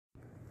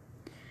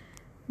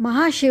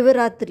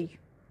Mahashivaratri,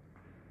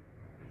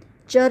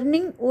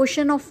 churning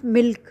ocean of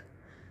milk,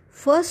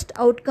 first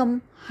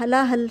outcome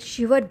halahal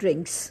Shiva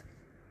drinks.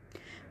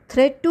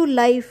 Threat to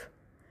life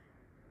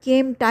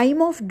came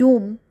time of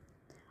doom,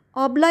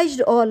 obliged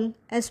all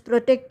as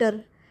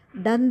protector,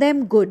 done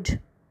them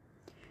good.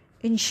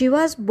 In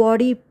Shiva's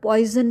body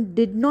poison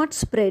did not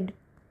spread,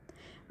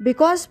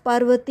 because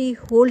Parvati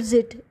holds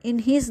it in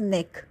his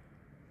neck.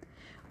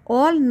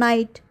 All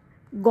night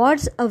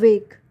gods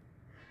awake,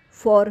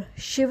 for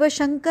Shiva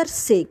Shankar's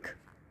sake.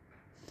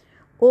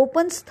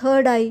 Opens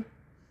third eye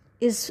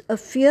is a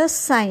fierce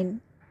sign,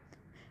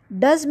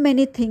 does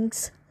many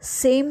things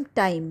same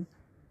time.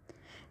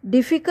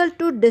 Difficult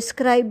to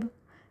describe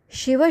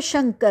Shiva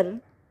Shankar,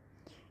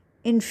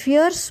 in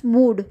fierce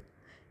mood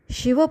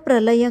Shiva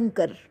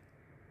Pralayankar.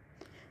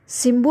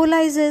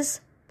 Symbolizes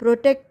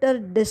protector,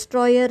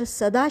 destroyer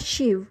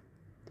Sadashiv.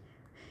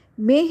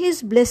 May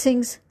his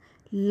blessings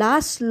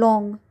last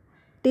long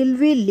till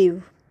we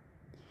live.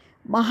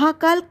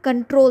 Mahakal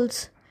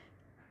controls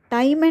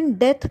time and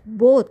death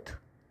both.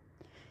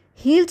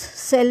 Heals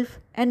self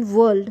and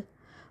world.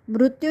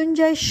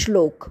 Mrutyunjay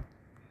Shlok.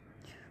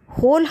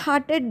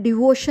 Wholehearted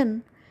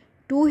devotion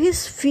to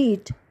his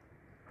feet.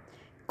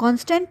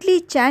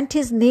 Constantly chant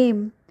his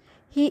name,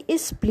 he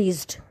is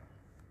pleased.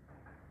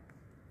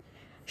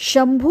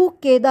 Shambhu,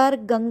 Kedar,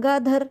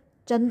 Gangadhar,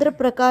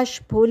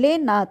 Chandraprakash,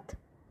 Bholenath,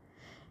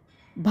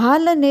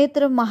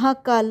 Bhalanetra,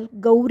 Mahakal,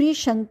 Gauri,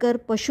 Shankar,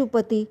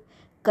 Pashupati,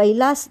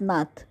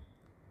 Kailasnath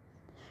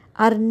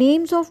are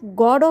names of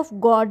God of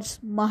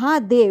gods,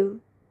 Mahadev.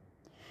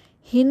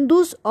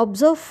 Hindus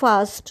observe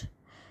fast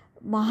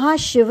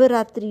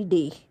Mahashivaratri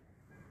day.